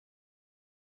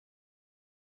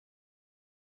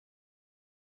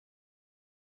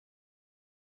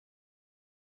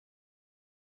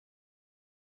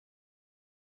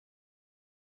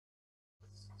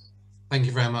Thank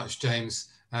you very much, James.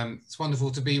 It's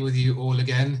wonderful to be with you all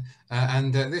again.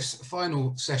 This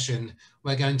final session,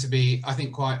 we're going to be, I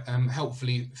think, quite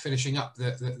helpfully finishing up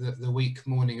the week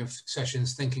morning of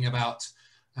sessions, thinking about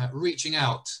reaching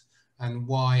out and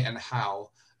why and how.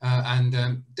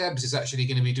 Debs is actually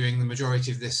going to be doing the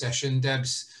majority of this session.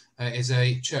 Debs is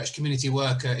a church community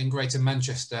worker in Greater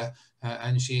Manchester,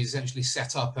 and she's essentially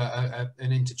set up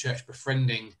an inter-church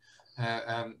befriending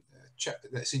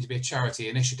that seems to be a charity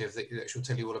initiative that she'll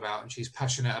tell you all about, and she's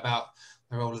passionate about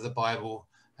the role of the Bible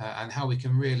and how we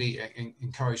can really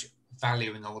encourage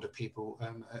valuing older people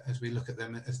as we look at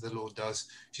them as the Lord does.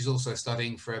 She's also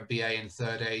studying for a BA in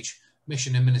Third Age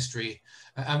Mission and Ministry,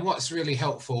 and what's really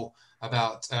helpful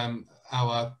about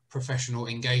our professional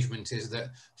engagement is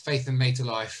that Faith and Later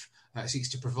Life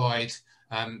seeks to provide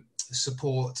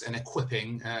support and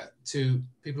equipping to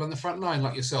people on the front line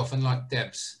like yourself and like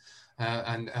Debs.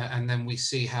 And then we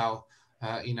see how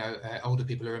older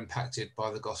people are impacted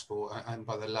by the gospel and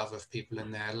by the love of people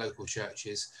in their local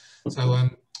churches. So,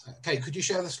 Kate, could you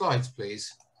share the slides,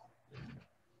 please?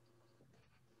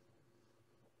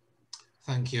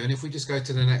 Thank you. And if we just go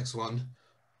to the next one.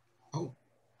 Oh,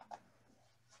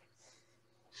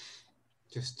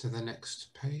 just to the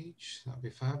next page. That'd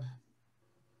be fab.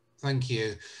 Thank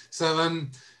you. So,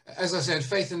 as I said,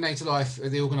 Faith and Later Life,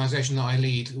 the organisation that I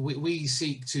lead, we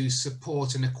seek to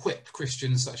support and equip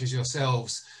Christians such as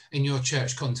yourselves in your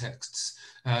church contexts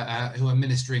who are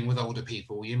ministering with older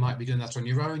people. You might be doing that on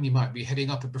your own. You might be heading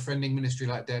up a befriending ministry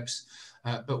like Debs,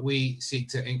 but we seek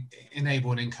to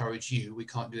enable and encourage you. We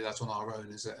can't do that on our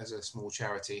own as a small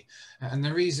charity. And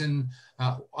the reason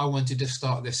I wanted to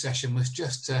start this session was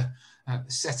just to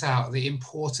set out the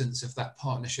importance of that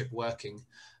partnership working.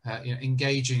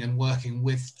 Engaging and working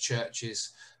with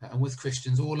churches and with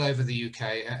Christians all over the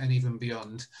UK and even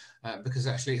beyond, because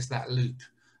actually it's that loop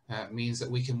means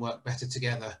that we can work better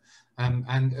together.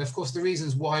 And of course, the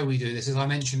reasons why we do this, as I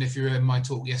mentioned, if you were in my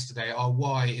talk yesterday, our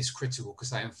why is critical because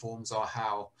that informs our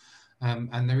how.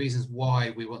 And the reasons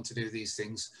why we want to do these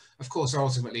things, of course, are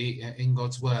ultimately in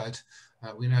God's word.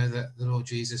 We know that the Lord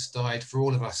Jesus died for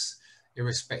all of us,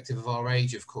 irrespective of our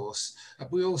age, of course.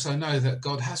 We also know that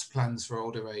God has plans for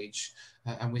older age,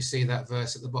 and we see that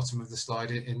verse at the bottom of the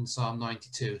slide in Psalm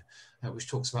 92, which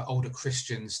talks about older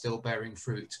Christians still bearing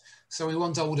fruit. So we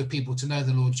want older people to know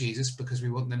the Lord Jesus because we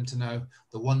want them to know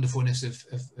the wonderfulness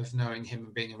of knowing him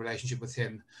and being in a relationship with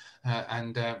him,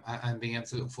 and being able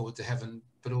to look forward to heaven,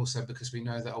 but also because we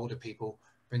know that older people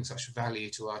bring such value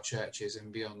to our churches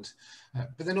and beyond.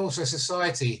 But then also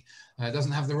society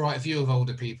doesn't have the right view of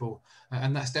older people,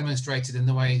 and that's demonstrated in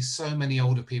the way so many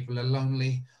older people are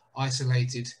lonely,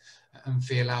 isolated, and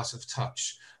feel out of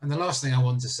touch. And the last thing I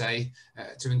want to say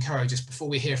to encourage us before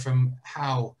we hear from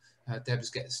how Debs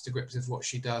gets to grips with what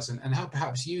she does and how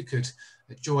perhaps you could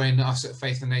join us at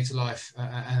Faith and Later Life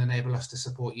and enable us to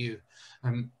support you.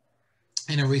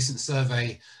 In a recent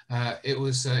survey, it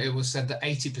was said that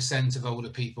 80% of older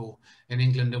people in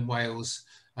England and Wales,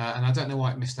 and I don't know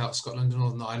why it missed out Scotland and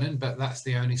Northern Ireland, but that's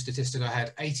the only statistic I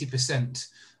had, 80%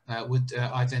 would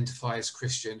identify as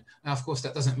Christian. Now, of course,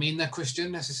 that doesn't mean they're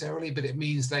Christian necessarily, but it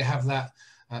means they have that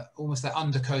almost that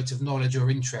undercoat of knowledge or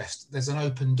interest. There's an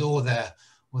open door there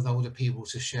with older people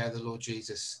to share the Lord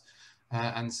Jesus.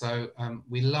 And so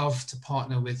we love to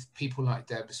partner with people like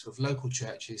Debs, with local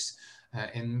churches,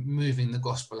 in moving the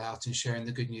gospel out and sharing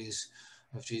the good news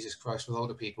of Jesus Christ with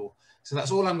older people. So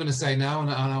that's all I'm going to say now, and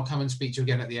I'll come and speak to you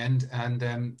again at the end.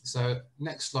 And so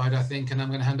next slide, I think, and I'm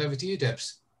going to hand over to you,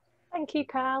 Debs. Thank you,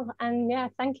 Carl. And yeah,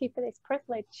 thank you for this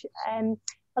privilege.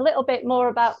 A little bit more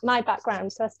about my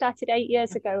background. So I started 8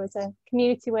 years ago as a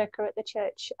community worker at the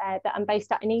church that I'm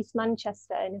based at in East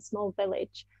Manchester, in a small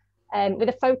village, with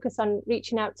a focus on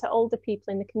reaching out to older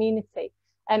people in the community.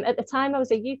 At the time, I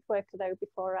was a youth worker, though,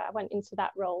 before I went into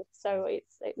that role. So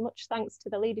it's much thanks to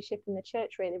the leadership in the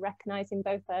church, really, recognising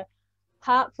both a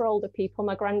heart for older people,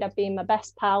 my granddad being my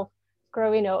best pal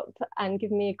growing up and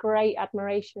giving me a great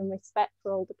admiration and respect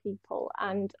for older people.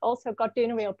 And also God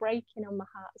doing a real breaking on my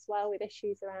heart as well with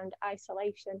issues around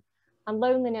isolation and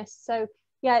loneliness. So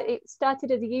yeah, it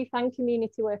started as a youth and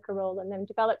community worker role and then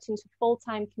developed into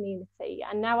full-time community.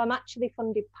 And now I'm actually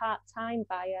funded part-time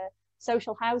by a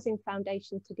social housing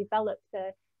foundation to develop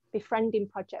the befriending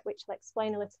project, which I'll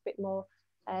explain a little bit more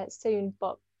soon,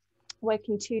 but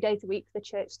working 2 days a week for the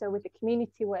church still with the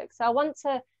community work. So I want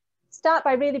to start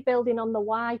by really building on the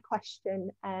why question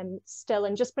still,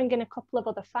 and just bring in a couple of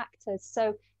other factors.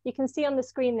 So you can see on the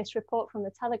screen this report from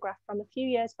the Telegraph from a few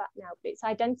years back now, but it's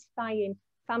identifying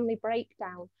family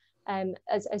breakdown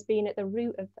as being at the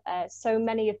root of so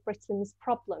many of Britain's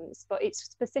problems, but it's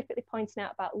specifically pointing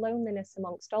out about loneliness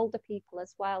amongst older people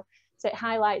as well. So it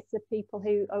highlights the people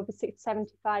who over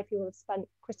 75 who will have spent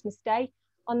Christmas Day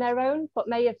on their own, but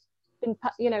may have been,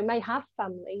 may have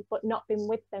family, but not been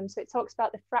with them. So it talks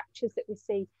about the fractures that we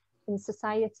see in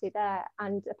society there.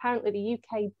 And apparently the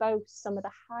UK boasts some of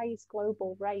the highest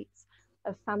global rates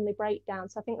of family breakdown.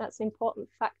 So I think that's an important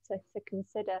factor to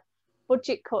consider.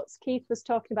 Budget cuts, Keith was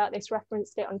talking about this,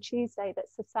 referenced it on Tuesday,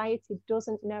 that society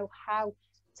doesn't know how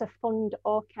to fund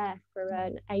or care for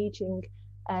an ageing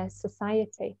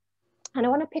society. And I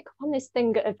want to pick up on this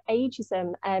thing of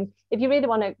ageism. If you really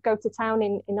want to go to town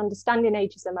in understanding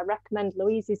ageism, I recommend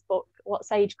Louise's book,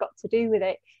 What's Age Got to Do with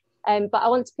It? But I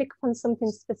want to pick up on something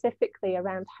specifically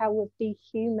around how we've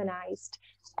dehumanized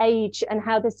age and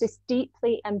how there's this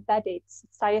deeply embedded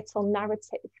societal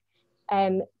narrative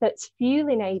that's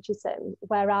fueling ageism,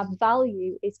 where our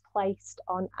value is placed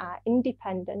on our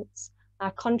independence,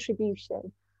 our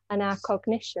contribution, and our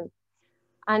cognition.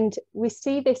 And we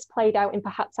see this played out in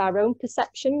perhaps our own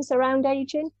perceptions around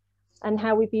aging and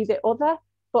how we view the other,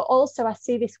 but also I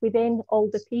see this within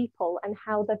older people and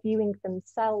how they're viewing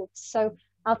themselves. So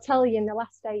I'll tell you, in the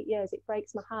last 8 years, it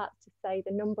breaks my heart to say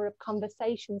the number of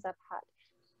conversations I've had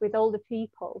with older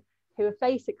people who have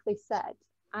basically said,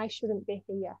 I shouldn't be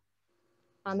here.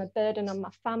 I'm a burden on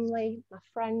my family, my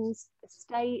friends, the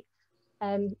state.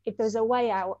 If there's a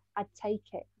way out, I'd take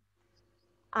it.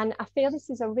 And I feel this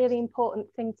is a really important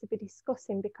thing to be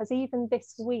discussing, because even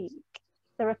this week,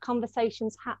 there are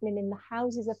conversations happening in the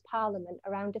Houses of Parliament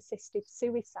around assisted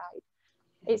suicide.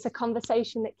 It's a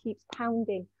conversation that keeps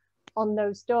pounding on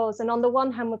those doors. And on the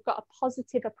one hand, we've got a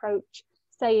positive approach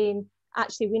saying,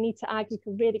 actually, we need to argue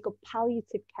for really good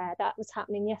palliative care. That was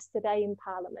happening yesterday in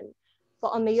Parliament.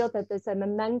 But on the other, there's a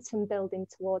momentum building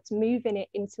towards moving it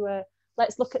into a,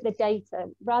 let's look at the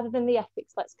data rather than the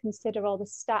ethics. Let's consider all the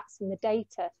stats and the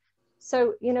data.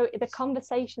 So, the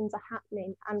conversations are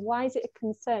happening. And why is it a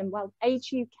concern? Well,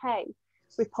 Age UK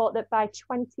report that by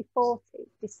 2040,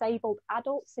 disabled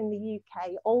adults in the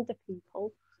UK, older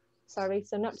people, sorry,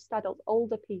 so not just adults,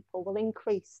 older people will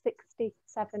increase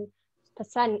 67%.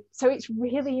 So it's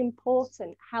really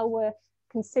important how we're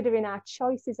considering our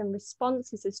choices and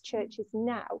responses as churches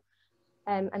now,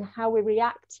 and how we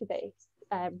react to this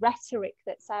rhetoric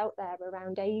that's out there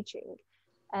around ageing,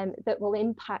 that will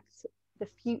impact the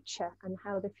future and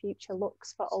how the future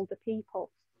looks for older people.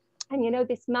 And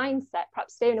this mindset,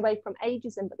 perhaps staying away from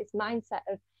ageism, but this mindset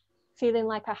of feeling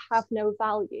like I have no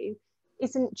value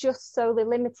isn't just solely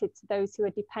limited to those who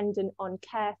are dependent on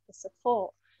care for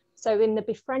support. So in the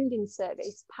befriending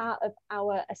service, part of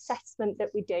our assessment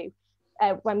that we do,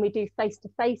 when we do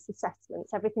face-to-face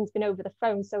assessments, everything's been over the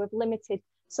phone, so we've limited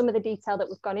some of the detail that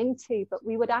we've gone into, but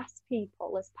we would ask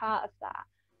people as part of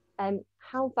that,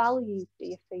 how valued do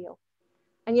you feel?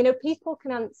 And people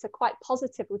can answer quite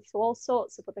positively to all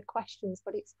sorts of other questions,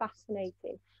 but it's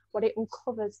fascinating what it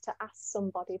uncovers to ask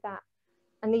somebody that,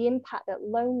 and the impact that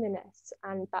loneliness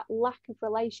and that lack of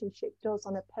relationship does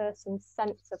on a person's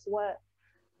sense of worth.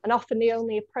 And often the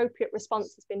only appropriate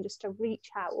response has been just to reach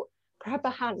out, grab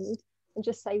a hand, and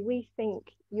just say, we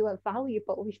think you are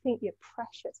valuable, we think you're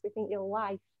precious, we think your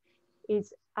life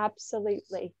is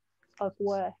absolutely of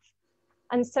worth.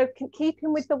 And so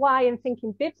keeping with the why and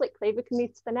thinking biblically, we can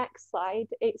move to the next slide.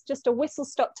 It's just a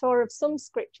whistle-stop tour of some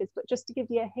scriptures, but just to give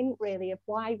you a hint really of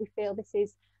why we feel this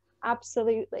is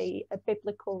absolutely a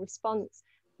biblical response.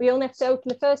 We only have to open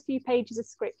the first few pages of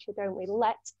scripture, don't we?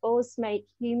 Let us make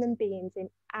human beings in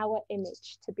our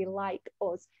image to be like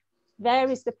us.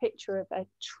 There is the picture of a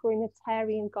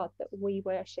Trinitarian God that we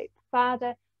worship,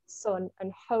 Father, Son,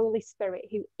 and Holy Spirit,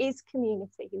 who is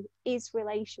community, who is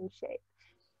relationship,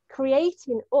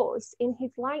 creating us in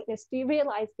his likeness. Do you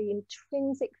realize the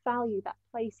intrinsic value that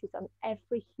places on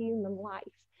every human life,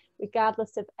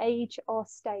 regardless of age or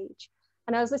stage?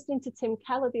 And I was listening to Tim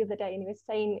Keller the other day, and he was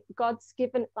saying God's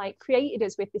created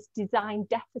us with this design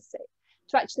deficit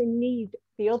to actually need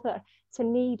the other, to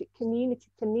need community,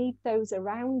 to need those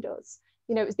around us.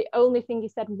 It was the only thing he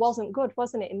said wasn't good,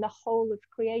 wasn't it, in the whole of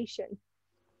creation?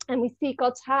 And we see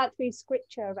God's heart through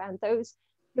scripture around those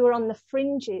who are on the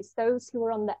fringes, those who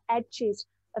are on the edges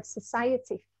of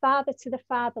society. Father to the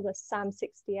fatherless, Psalm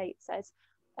 68 says,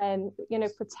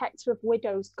 protector of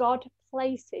widows. God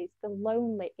places the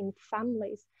lonely in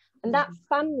families. And that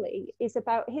family is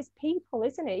about his people,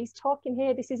 isn't it? He's talking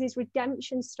here, this is his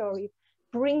redemption story,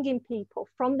 bringing people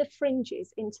from the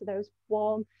fringes into those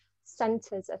warm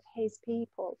centers of his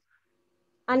people.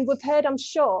 And we've heard, I'm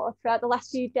sure, throughout the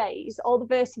last few days, all the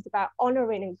verses about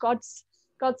honoring and God's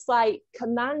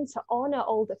command to honor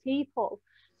older people.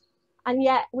 And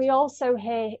yet we also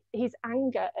hear his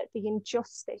anger at the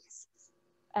injustice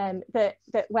that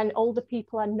when older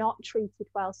people are not treated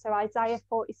well. So Isaiah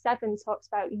 47 talks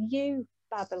about, you,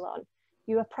 Babylon,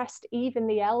 you oppressed even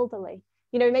the elderly.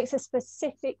 You know, it makes a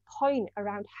specific point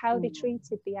around how they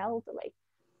treated the elderly.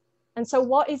 And so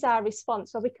what is our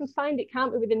response? Well, we can find it,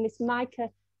 can't we, within this Micah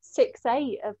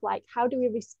 6:8 of like, how do we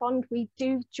respond? We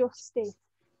do justice.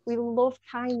 We love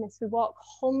kindness. We walk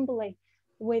humbly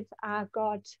with our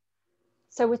God.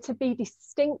 So we're to be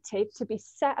distinctive, to be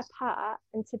set apart,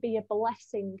 and to be a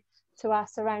blessing to our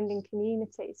surrounding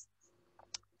communities.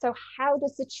 So how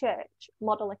does the church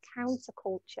model a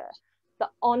counterculture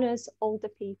that honours older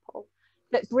people,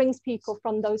 that brings people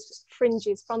from those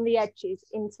fringes, from the edges,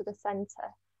 into the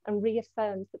centre and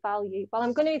reaffirms the value? Well,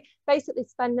 I'm going to basically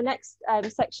spend the next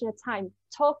section of time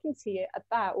talking to you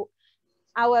about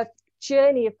our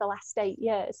journey of the last 8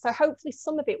 years. So hopefully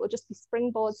some of it will just be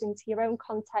springboards into your own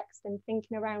context and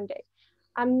thinking around it.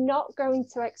 I'm not going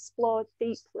to explore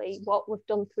deeply what we've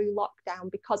done through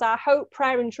lockdown, because our hope,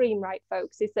 prayer and dream, right,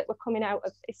 folks, is that we're coming out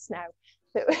of this now,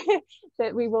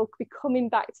 that we will be coming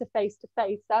back to face.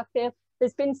 So I feel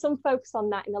there's been some focus on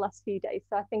that in the last few days.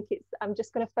 So I think I'm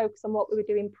just going to focus on what we were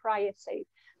doing prior to.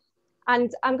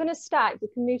 And I'm going to start, if we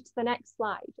can move to the next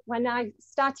slide. When I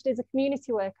started as a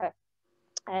community worker,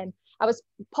 I was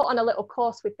put on a little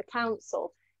course with the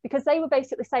council, because they were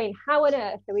basically saying, how on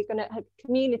earth are we going to have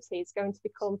communities going to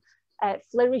become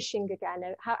flourishing again?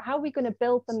 And how are we going to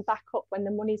build them back up when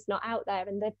the money's not out there?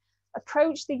 And the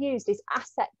approach they used is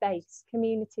asset-based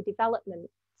community development.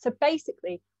 So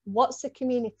basically, what's the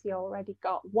community already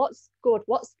got? What's good?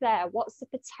 What's there? What's the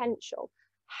potential?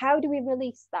 How do we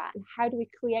release that? And how do we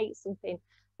create something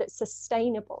that's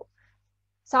sustainable?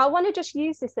 So I want to just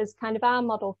use this as kind of our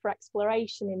model for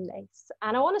exploration in this.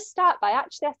 And I want to start by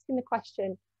actually asking the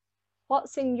question,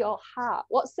 what's in your heart?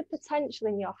 What's the potential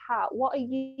in your heart? What are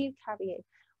you carrying?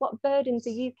 What burdens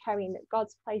are you carrying that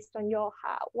God's placed on your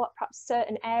heart? What perhaps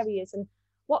certain areas, and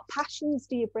what passions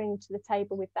do you bring to the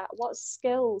table with that? What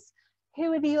skills?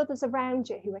 Who are the others around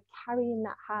you who are carrying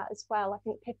that heart as well? I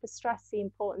think Pippa stressed the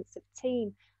importance of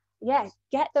team. Yeah,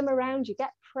 get them around you,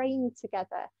 get praying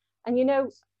together. And you know,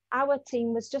 our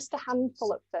team was just a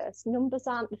handful at first. Numbers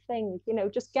aren't the thing, you know,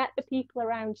 just get the people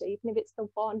around you, even if it's the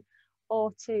 1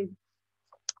 or 2.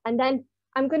 And then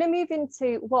I'm going to move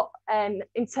into what,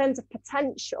 in terms of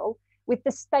potential, with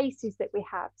the spaces that we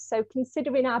have. So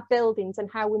considering our buildings and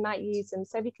how we might use them.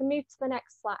 So if you can move to the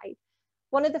next slide.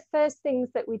 One of the first things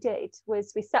that we did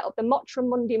was we set up the Mottram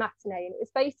Monday matinee, and it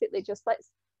was basically just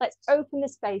let's open the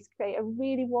space, create a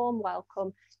really warm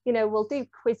welcome. You know, we'll do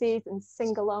quizzes and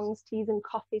sing-alongs, teas and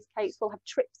coffees, cakes. We'll have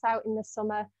trips out in the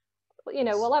summer. But, you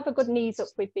know, we'll have a good knees up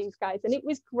with these guys. And it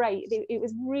was great. It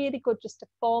was really good just to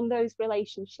form those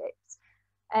relationships.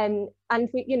 And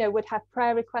we, you know, would have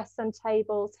prayer requests on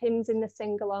tables, hymns in the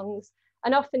sing-alongs.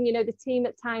 And often, you know, the team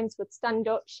at times would stand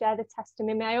up, share the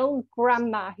testimony. My own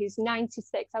grandma, who's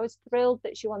 96, I was thrilled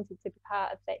that she wanted to be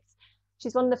part of this.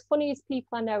 She's one of the funniest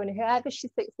people I know, and whoever she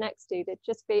sits next to, they'd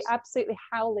just be absolutely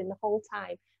howling the whole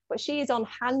time. But she is on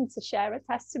hand to share a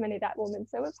testimony, that woman.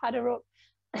 So we've had her up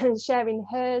and sharing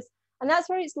hers. And that's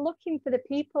where it's looking for the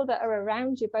people that are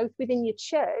around you, both within your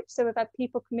church. So we've had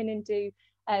people come in and do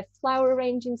flower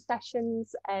arranging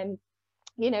sessions, and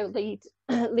you know, lead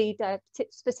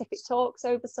specific talks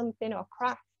over something or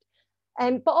craft.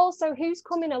 But also who's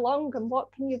coming along and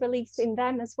what can you release in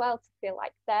them as well to feel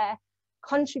like they're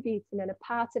contributing and a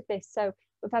part of this. So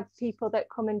we've had people that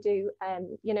come and do,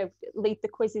 you know, lead the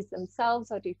quizzes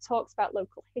themselves or do talks about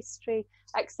local history,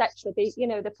 etc. You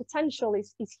know, the potential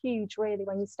is huge really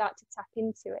when you start to tap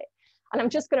into it. And I'm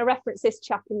just going to reference this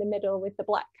chap in the middle with the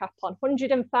black cap on.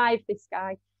 105, this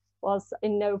guy was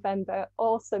in November.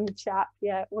 Awesome chap.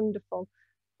 Yeah, wonderful.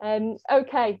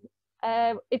 Okay,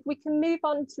 if we can move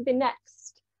on to the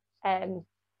next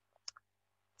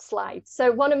slide.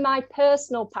 So one of my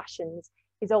personal passions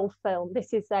is old film.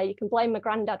 This is, you can blame my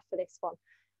granddad for this one.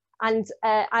 And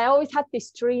I always had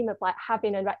this dream of like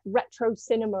having a retro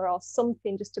cinema or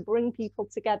something just to bring people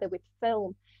together with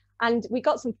film. And we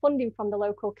got some funding from the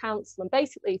local council and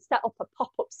basically set up a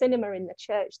pop-up cinema in the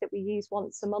church that we use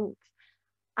once a month.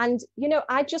 And, you know,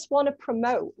 I just want to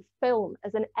promote film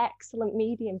as an excellent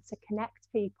medium to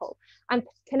connect people and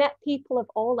connect people of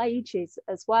all ages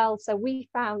as well. So we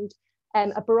found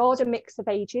a broader mix of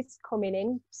ages coming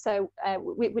in. So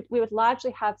we would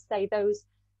largely have, say, those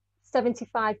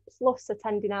 75 plus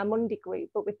attending our Monday group,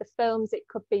 but with the films, it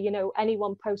could be, you know,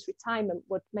 anyone post-retirement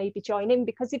would maybe join in,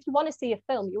 because if you want to see a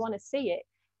film, you want to see it,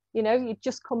 you know, you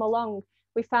just come along.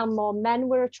 We found more men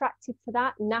were attracted to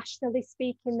that. Nationally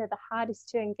speaking, they're the hardest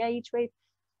to engage with.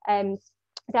 They'd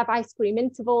have ice cream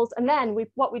intervals. And then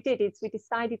what we did is we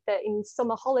decided that in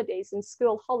summer holidays and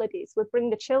school holidays, we'd bring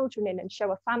the children in and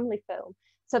show a family film.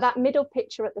 So that middle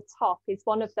picture at the top is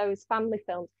one of those family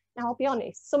films. Now, I'll be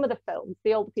honest, some of the films,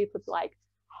 the older people would be like,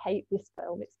 I hate this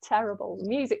film, it's terrible, the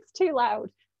music's too loud.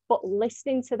 But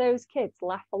listening to those kids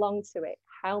laugh along to it,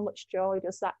 how much joy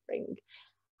does that bring?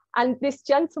 And this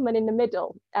gentleman in the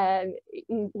middle,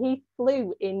 he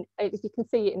flew in, if you can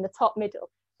see it in the top middle,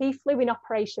 he flew in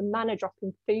Operation Manna,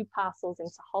 dropping food parcels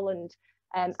into Holland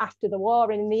after the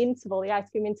war. And in the interval, the ice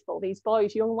cream interval, these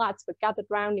boys, young lads, were gathered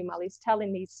round him while he's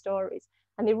telling these stories.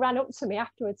 And they ran up to me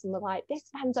afterwards and were like, this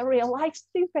man's a real life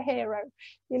superhero.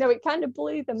 You know, it kind of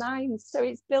blew their minds. So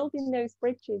it's building those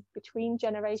bridges between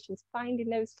generations, finding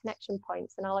those connection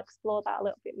points. And I'll explore that a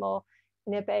little bit more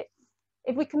in a bit.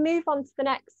 If we can move on to the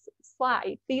next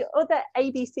slide, the other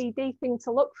ABCD thing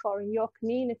to look for in your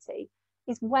community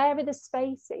is where are the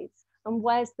spaces and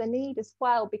where's the need as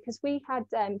well, because we had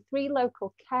 3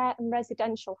 local care and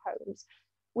residential homes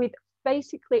with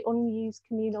basically unused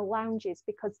communal lounges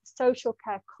because the social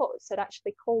care cuts had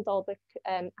actually called all the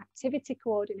activity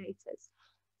coordinators.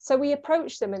 So we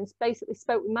approached them and basically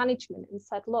spoke with management and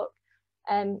said, look,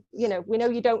 you know, we know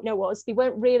you don't know us. They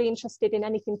weren't really interested in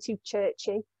anything too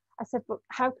churchy. I said, but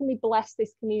how can we bless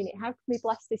this community? How can we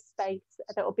bless this space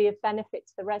that will be of benefit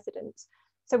to the residents?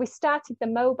 So we started the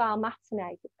mobile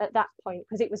matinee at that point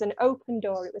because it was an open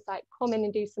door. It was like, come in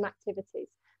and do some activities.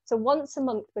 So once a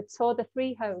month, we'd tour the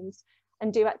 3 homes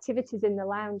and do activities in the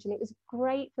lounge. And it was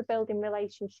great for building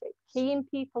relationships, keying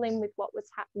people in with what was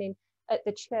happening at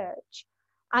the church.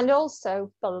 And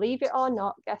also, believe it or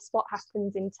not, guess what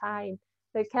happens in time?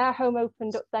 The care home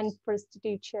opened up then for us to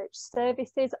do church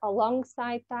services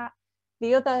alongside that.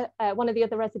 The other, one of the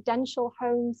other residential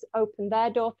homes opened their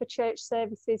door for church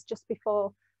services just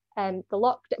before the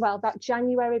lockdown, well, about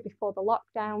January before the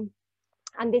lockdown.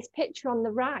 And this picture on the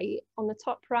right, on the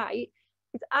top right,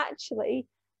 is actually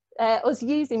us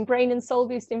using brain and soul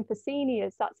boosting for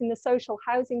seniors. That's in the social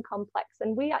housing complex.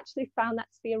 And we actually found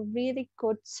that to be a really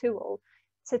good tool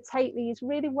to take these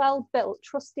really well-built,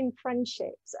 trusting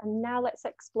friendships, and now let's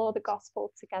explore the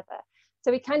gospel together.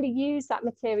 So we kind of use that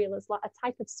material as like a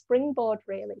type of springboard,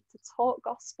 really, to talk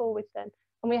gospel with them.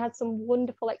 And we had some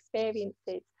wonderful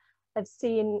experiences of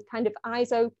seeing kind of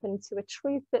eyes open to a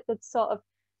truth that they'd sort of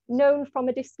known from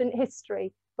a distant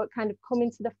history, but kind of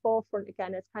coming to the forefront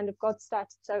again as kind of God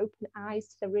started to open eyes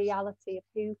to the reality of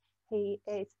who he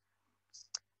is.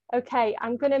 Okay,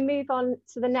 I'm going to move on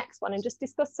to the next one and just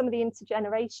discuss some of the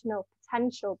intergenerational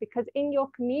potential, because in your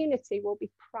community will be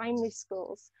primary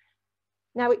schools.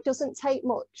 Now, it doesn't take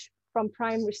much from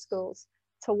primary schools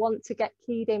to want to get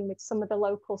keyed in with some of the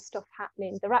local stuff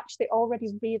happening. They're actually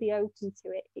already really open to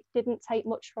it. It didn't take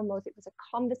much from us. It was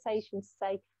a conversation to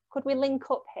say, could we link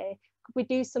up here? Could we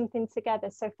do something together?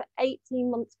 So for 18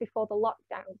 months before the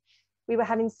lockdown, we were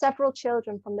having several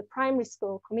children from the primary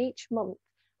school come each month,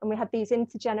 and we had these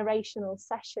intergenerational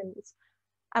sessions.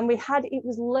 And we had, it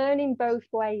was learning both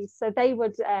ways. So they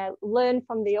would learn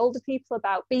from the older people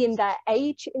about being their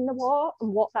age in the war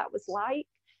and what that was like.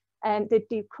 They'd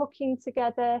do cooking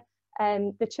together.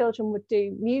 The children would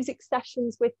do music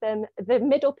sessions with them. The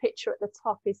middle picture at the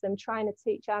top is them trying to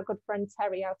teach our good friend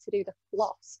Terry how to do the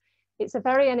floss. It's a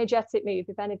very energetic move,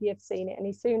 if any of you have seen it, and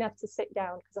he soon had to sit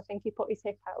down because I think he put his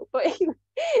hip out, but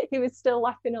he was still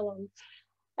laughing along.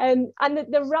 And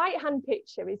the right-hand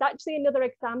picture is actually another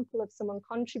example of someone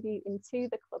contributing to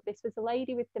the club. This was a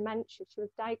lady with dementia. She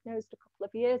was diagnosed a couple of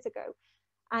years ago.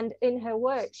 And in her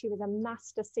work, she was a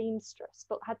master seamstress,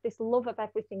 but had this love of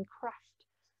everything craft.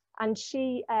 And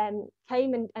she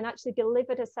came and actually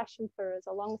delivered a session for us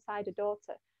alongside a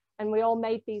daughter. And we all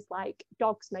made these like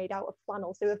dogs made out of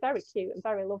flannels. They were very cute and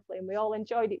very lovely, and we all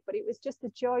enjoyed it. But it was just a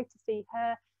joy to see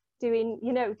her doing,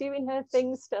 you know, doing her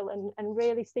thing still, and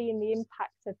really seeing the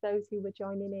impact of those who were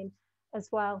joining in as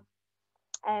well.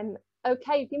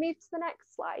 Okay, if you move to the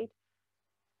next slide.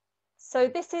 So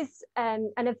this is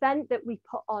an event that we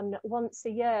put on once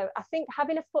a year. I think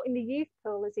having a foot in the youth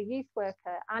pool as a youth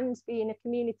worker and being a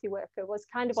community worker was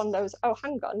kind of one of those, oh,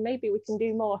 hang on, maybe we can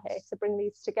do more here to bring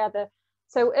these together.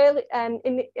 So early,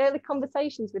 in the early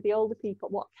conversations with the older people,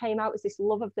 what came out was this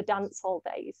love of the dance hall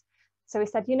days. So we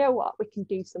said, you know what, we can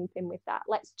do something with that.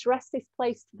 Let's dress this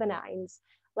place to the nines.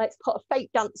 Let's put a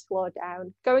fake dance floor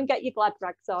down, go and get your glad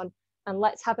rags on, and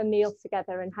let's have a meal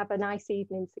together and have a nice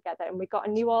evening together. And we got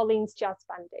a New Orleans jazz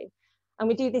band in. And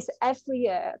we do this every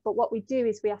year. But what we do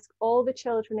is we ask all the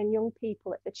children and young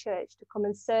people at the church to come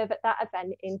and serve at that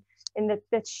event in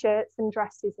the shirts and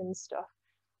dresses and stuff.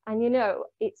 And, you know,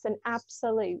 it's an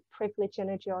absolute privilege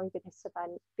and a joy with this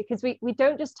event, because we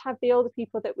don't just have the older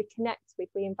people that we connect with.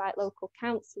 We invite local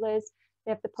counsellors.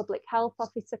 We have the public health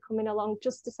officer coming along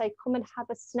just to say, come and have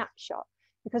a snapshot.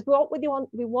 Because what we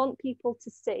want people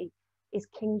to see is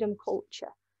kingdom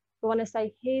culture. We want to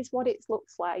say, here's what it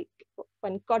looks like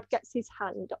when God gets his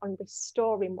hand on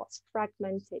restoring what's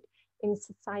fragmented in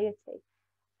society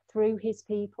through his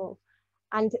people.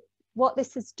 And what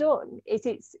this has done is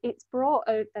it's brought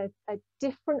a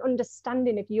different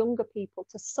understanding of younger people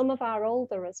to some of our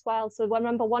older as well. So I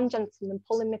remember one gentleman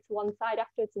pulling me to one side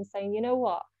afterwards and saying, you know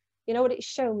what it's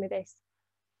shown me this?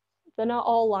 They're not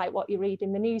all like what you read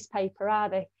in the newspaper, are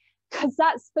they? Because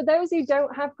that's, for those who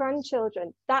don't have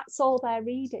grandchildren, that's all they're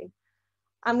reading.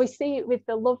 And we see it with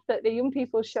the love that the young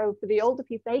people show for the older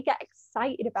people. They get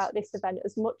excited about this event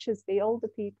as much as the older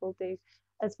people do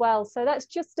as well. So that's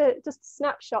just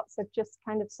snapshots of just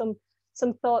kind of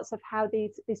some thoughts of how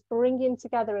this bringing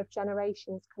together of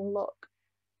generations can look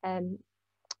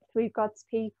through God's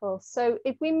people. So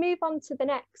if we move on to the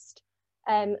next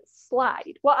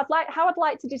slide, how I'd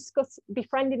like to discuss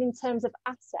befriending in terms of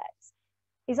assets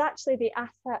is actually the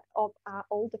asset of our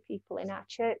older people in our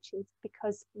churches,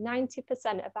 because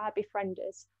 90% of our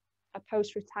befrienders are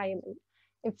post-retirement.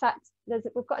 In fact,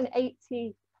 we've got an 80,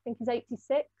 I think he's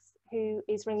 86, who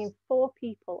is ringing 4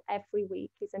 people every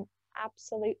week. He's an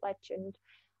absolute legend.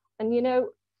 And you know,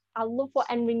 I love what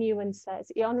Henry Newen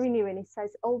says. Henry Newen, he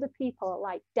says, older people are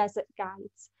like desert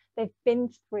guides. They've been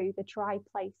through the dry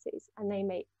places and they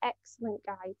make excellent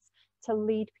guides to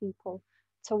lead people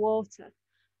to water.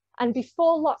 And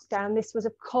before lockdown, this was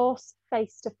of course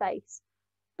face-to-face.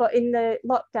 But in the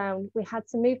lockdown, we had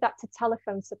to move that to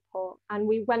telephone support. And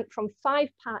we went from 5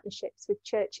 partnerships with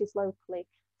churches locally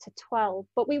to 12.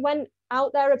 But we went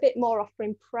out there a bit more,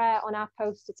 offering prayer on our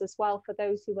posters as well for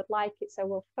those who would like it. So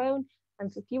we'll phone,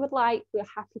 and if you would like, we're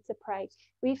happy to pray.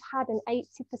 We've had an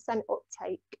 80%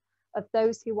 uptake of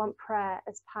those who want prayer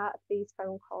as part of these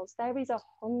phone calls. There is a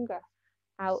hunger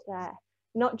out there,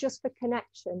 not just for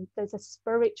connection. There's a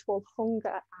spiritual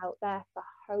hunger out there for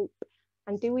hope.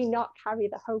 And do we not carry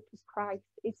the hope of Christ?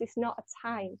 Is this not a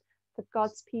time for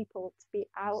God's people to be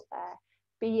out there,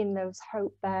 being those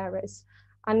hope bearers?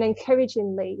 And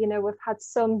encouragingly, you know, we've had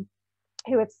some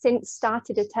who have since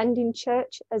started attending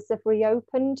church as they've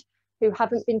reopened, who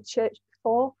haven't been church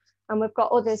before. And we've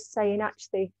got others saying,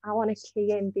 actually, I want to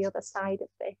key in the other side of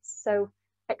this. So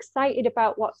excited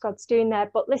about what God's doing there.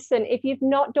 But listen, if you've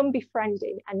not done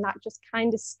befriending and that just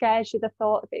kind of scares you, the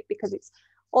thought of it, because it's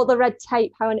all the red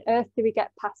tape, how on earth do we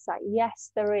get past that?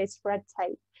 Yes, there is red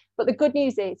tape. But the good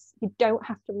news is you don't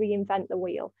have to reinvent the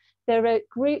wheel. There are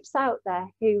groups out there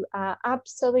who are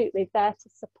absolutely there to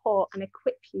support and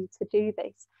equip you to do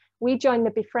this. We joined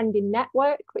the Befriending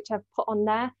Network, which I've put on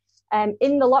there.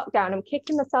 In the lockdown, I'm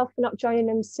kicking myself for not joining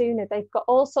them sooner. They've got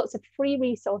all sorts of free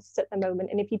resources at the moment.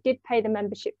 And if you did pay the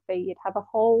membership fee, you'd have a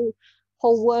whole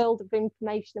world of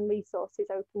information and resources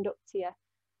opened up to you.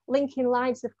 Linking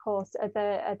Lives, of course,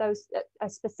 are those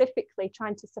specifically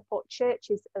trying to support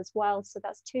churches as well. So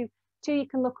that's two you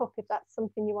can look up if that's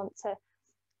something you want to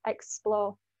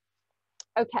explore.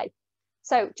 Okay,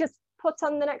 so just put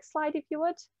on the next slide if you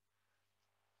would.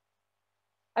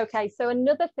 Okay, so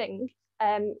another thing,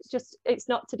 it's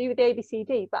not to do with the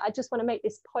ABCD, but I just want to make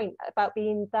this point about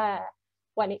being there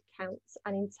when it counts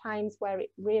and in times where it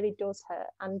really does hurt.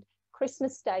 And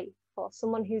Christmas Day, for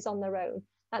someone who's on their own,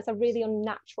 that's a really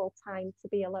unnatural time to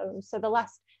be alone. So the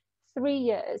last 3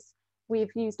 years,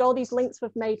 we've used all these links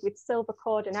we've made with Silver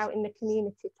Cord and out in the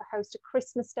community to host a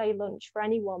Christmas Day lunch for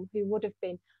anyone who would have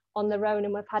been on their own.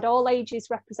 And we've had all ages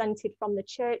represented from the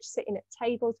church, sitting at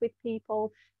tables with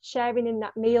people, sharing in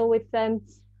that meal with them.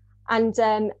 And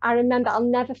I remember, I'll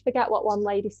never forget what one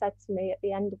lady said to me at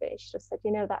the end of it. She just said,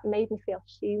 you know, that made me feel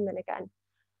human again.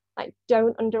 Like,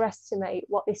 don't underestimate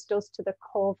what this does to the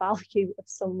core value of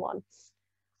someone.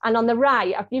 And on the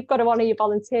right, you've got to honour your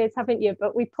volunteers, haven't you?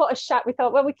 But we put a shout, we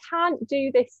thought, well, we can't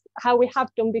do this how we have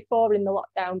done before in the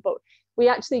lockdown, but we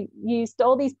actually used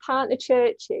all these partner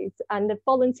churches and the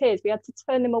volunteers. We had to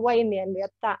turn them away in the end. We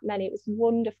had that many. It was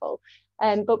wonderful.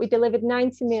 But we delivered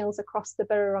 90 meals across the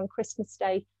borough on Christmas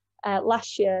Day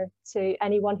last year to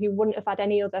anyone who wouldn't have had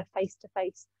any other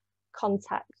face-to-face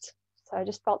contact. So I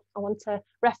just felt I want to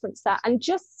reference that and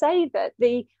just say that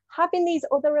having these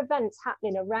other events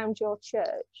happening around your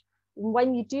church,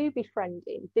 when you do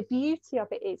befriending, the beauty of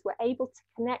it is we're able to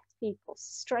connect people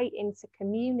straight into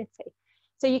community.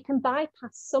 So you can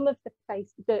bypass some of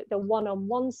the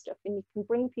one-on-one stuff, and you can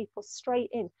bring people straight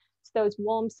in to those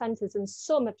warm centres. And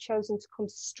some have chosen to come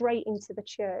straight into the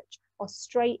church or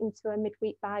straight into a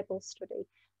midweek Bible study.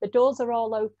 The doors are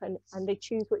all open and they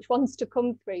choose which ones to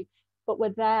come through, but we're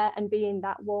there and being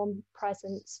that warm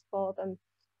presence for them.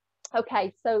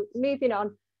 Okay, so moving on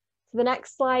to the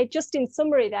next slide. Just in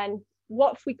summary then,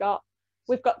 what have we got?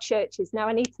 We've got churches. Now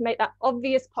I need to make that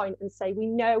obvious point and say we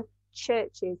know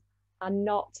churches are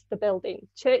not the building.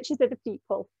 Churches are the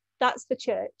people. That's the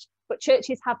church. But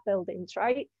churches have buildings,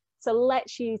 right? So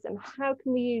let's use them. How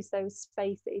can we use those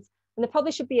spaces? And there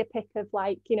probably should be a pic of,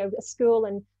 like, you know, a school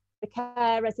and the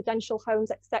care, residential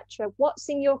homes, etc. What's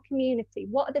in your community?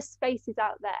 What are the spaces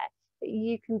out there that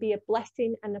you can be a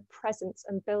blessing and a presence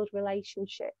and build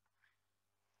relationship?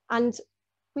 And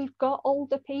we've got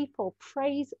older people.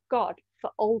 Praise God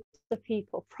for older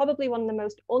people, probably one of the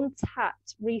most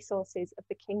untapped resources of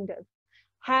the kingdom.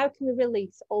 How can we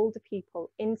release older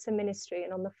people into ministry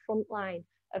and on the front line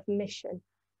of mission?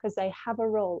 Because they have a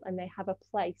role and they have a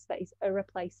place that is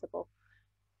irreplaceable.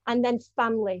 And then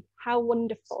family, how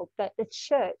wonderful that the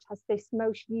church has this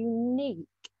most unique,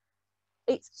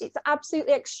 it's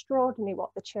absolutely extraordinary what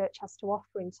the church has to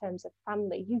offer in terms of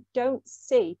family. You don't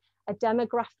see a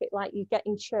demographic like you get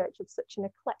in church of such an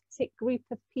eclectic group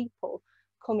of people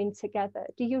coming together.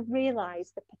 Do you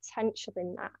realize the potential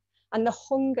in that and the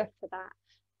hunger for that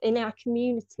in our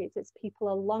communities as people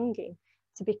are longing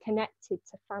to be connected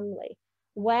to family?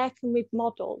 Where can we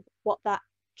model what that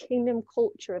kingdom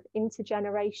culture of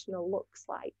intergenerational looks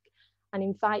like and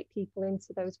invite people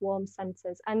into those warm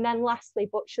centres? And then lastly,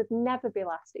 but should never be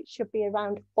last, it should be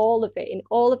around all of it, in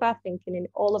all of our thinking, in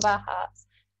all of our hearts.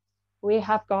 We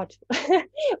have God.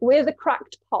 We're the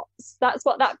cracked pots. That's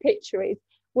what that picture is.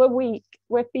 We're weak,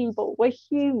 we're feeble, we're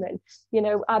human. You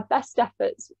know, our best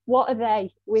efforts, what are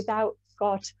they without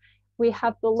God? We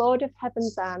have the Lord of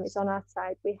Heaven's armies on our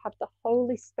side. We have the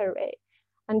Holy Spirit.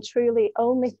 And truly,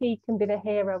 only he can be the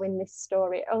hero in this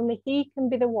story. Only he can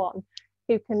be the one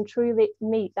who can truly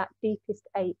meet that deepest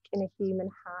ache in a human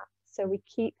heart. So we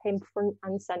keep him front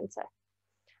and centre.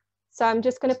 So I'm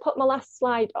just going to put my last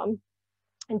slide on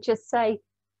and just say,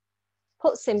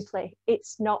 put simply,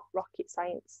 it's not rocket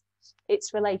science.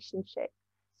 It's relationship.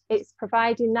 It's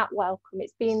providing that welcome.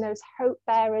 It's being those hope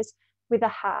bearers with a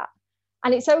heart.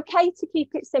 And it's okay to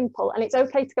keep it simple, and it's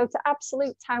okay to go to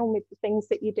absolute town with the things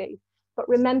that you do. But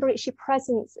remember, it's your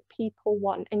presence that people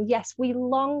want. And yes, we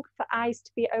long for eyes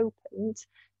to be opened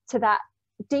to that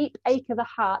deep ache of the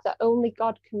heart that only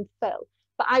God can fill.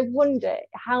 But I wonder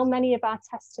how many of our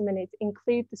testimonies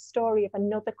include the story of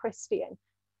another Christian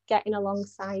getting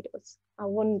alongside us. I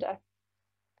wonder.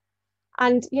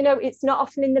 And, you know, it's not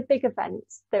often in the big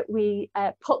events that we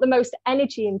put the most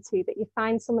energy into that you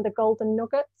find some of the golden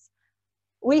nuggets.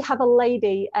 We have a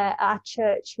lady at our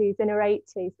church who's in her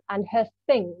 80s, and her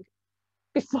thing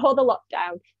before the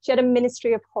lockdown, she had a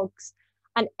ministry of hugs.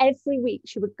 And every week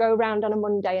she would go around on a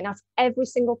Monday and ask every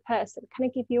single person, can I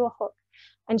give you a hug?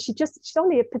 And she's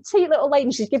only a petite little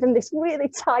lady. She's given this really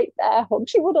tight bear hug.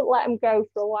 She wouldn't let him go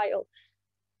for a while.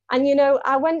 And, you know,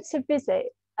 I went to visit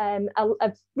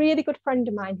a really good friend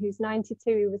of mine who's 92,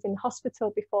 who was in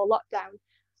hospital before lockdown.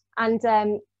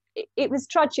 And it was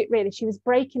tragic, really. She was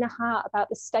breaking her heart about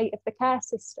the state of the care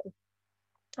system.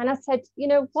 And I said, you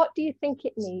know, what do you think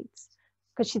it needs?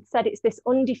 Because she'd said it's this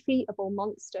undefeatable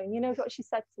monster. And you know what she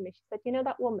said to me? She said, you know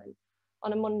that woman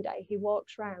on a Monday who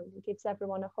walks around and gives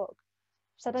everyone a hug?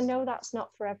 She said, I know that's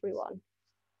not for everyone,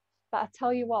 but I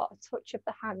tell you what, a touch of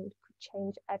the hand could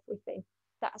change everything.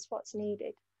 That's what's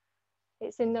needed.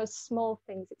 It's in those small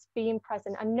things. It's being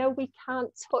present. I know we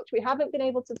can't touch. We haven't been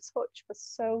able to touch for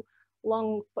so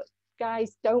long, but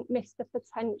guys, don't miss the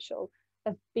potential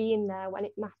of being there when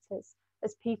it matters.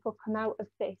 As people come out of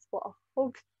this, what a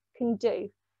hug can do,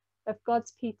 of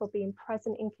God's people being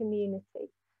present in community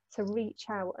to reach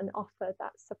out and offer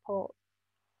that support.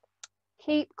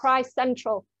 Keep Christ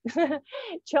central.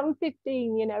 John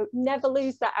 15, you know, never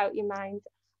lose that out your mind.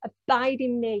 Abide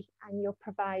in me and you'll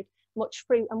provide much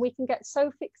fruit. And we can get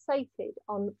so fixated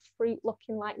on fruit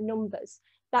looking like numbers.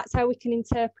 That's how we can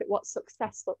interpret what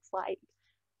success looks like.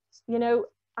 You know,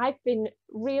 I've been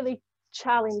really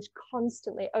challenged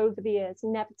constantly over the years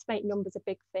never to make numbers a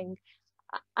big thing.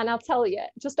 And I'll tell you,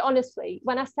 just honestly,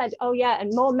 when I said, oh yeah,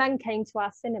 and more men came to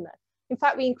our cinema, in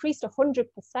fact, we increased 100%,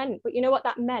 but you know what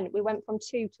that meant? We went from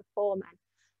 2 to 4 men.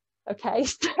 Okay,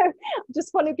 so I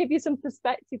just want to give you some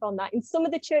perspective on that. In some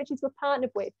of the churches we're partnered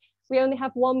with, we only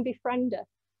have one befriender.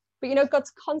 But you know,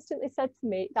 God's constantly said to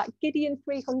me, that Gideon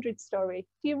 300 story,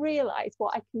 do you realize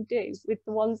what I can do with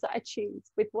the ones that I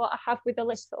choose, with what I have with a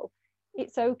little?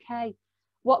 It's okay.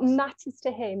 What matters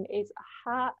to him is a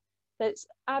heart that's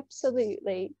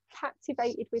absolutely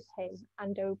captivated with him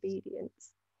and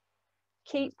obedience.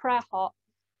 Keep prayer hot.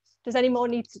 Does any more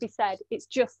need to be said? It's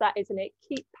just that, isn't it?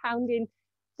 Keep pounding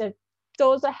the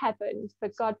doors of heaven for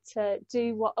God to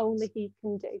do what only he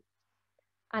can do,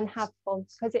 and have fun,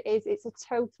 because it's a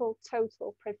total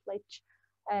privilege,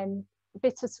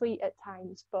 bittersweet at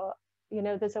times, but you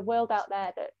know, there's a world out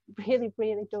there that really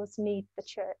does need the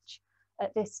church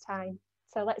at this time.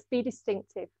 So let's be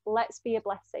distinctive, let's be a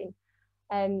blessing.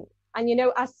 And you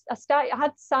know, I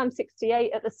had Psalm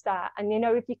 68 at the start, and you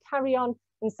know, if you carry on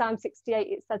in Psalm 68,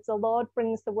 it says the Lord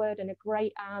brings the word and a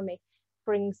great army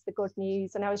brings the good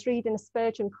news. And I was reading a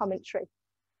Spurgeon commentary,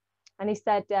 and he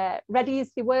said, ready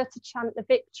as they were to chant the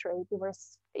victory, they were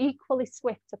equally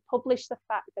swift to publish the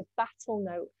fact the battle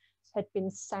note had been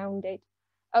sounded.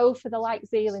 Oh, for the like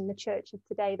zeal in the church of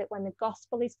today, that when the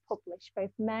gospel is published,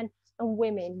 both men and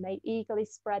women may eagerly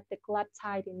spread the glad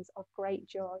tidings of great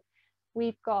joy.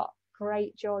 We've got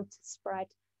great joy to spread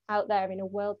out there in a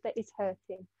world that is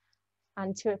hurting,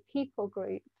 and to a people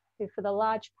group who for the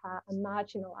large part are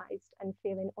marginalised and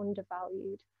feeling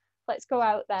undervalued. Let's go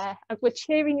out there, and we're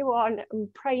cheering you on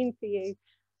and praying for you.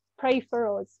 Pray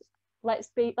for us.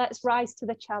 Let's rise to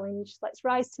the challenge. Let's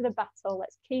rise to the battle.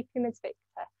 Let's keep him as victor.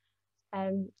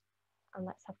 And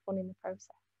let's have fun in the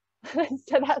process.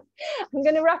 So I'm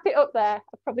going to wrap it up there.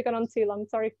 I've probably gone on too long,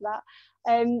 sorry for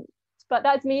that. But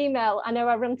that's my email. I know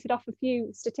I ranted off a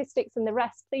few statistics and the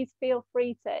rest. Please feel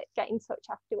free to get in touch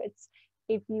afterwards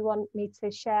if you want me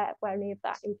to share any of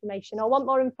that information or want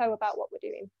more info about what we're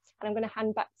doing. And I'm going to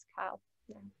hand back to Carl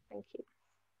now. Thank you.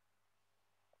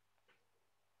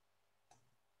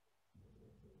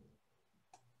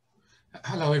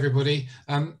 Hello, everybody.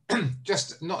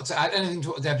 Just not to add anything to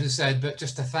what Debs has said, but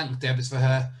just to thank Debs for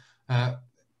her,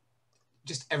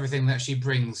 just everything that she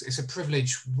brings. It's a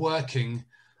privilege working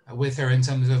with her in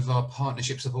terms of our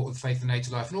partnership support with Faith and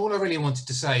Nature Life. And all I really wanted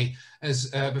to say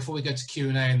is, before we go to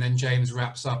Q&A and then James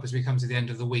wraps up as we come to the end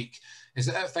of the week, is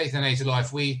that at Faith and Nature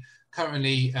Life, we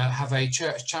currently have a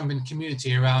church champion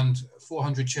community around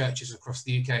 400 churches across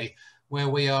the UK, where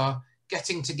we are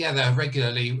getting together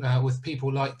regularly with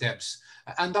people like Debs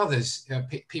and others,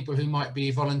 people who might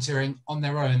be volunteering on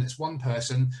their own. It's one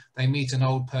person, they meet an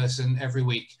old person every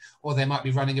week, or they might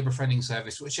be running a befriending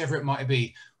service, whichever it might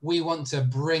be. We want to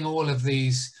bring all of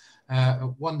these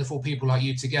wonderful people like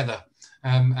you together.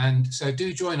 And so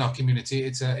do join our community.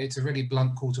 It's a really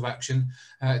blunt call to action.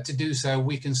 To do so,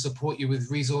 we can support you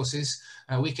with resources.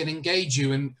 We can engage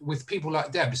you with people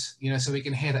like Debs, you know, so we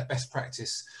can hear that best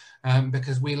practice.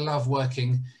 Because we love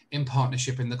working in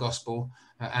partnership in the gospel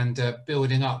and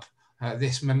building up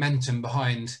this momentum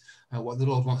behind what the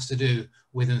Lord wants to do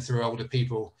with and through older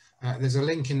people. There's a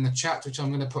link in the chat, which I'm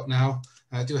going to put now.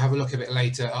 Do have a look a bit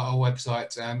later at our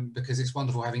website, because it's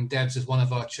wonderful having Debs as one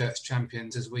of our church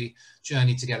champions as we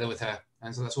journey together with her.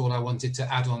 And so that's all I wanted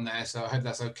to add on there. So I hope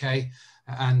that's okay.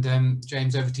 And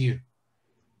James, over to you.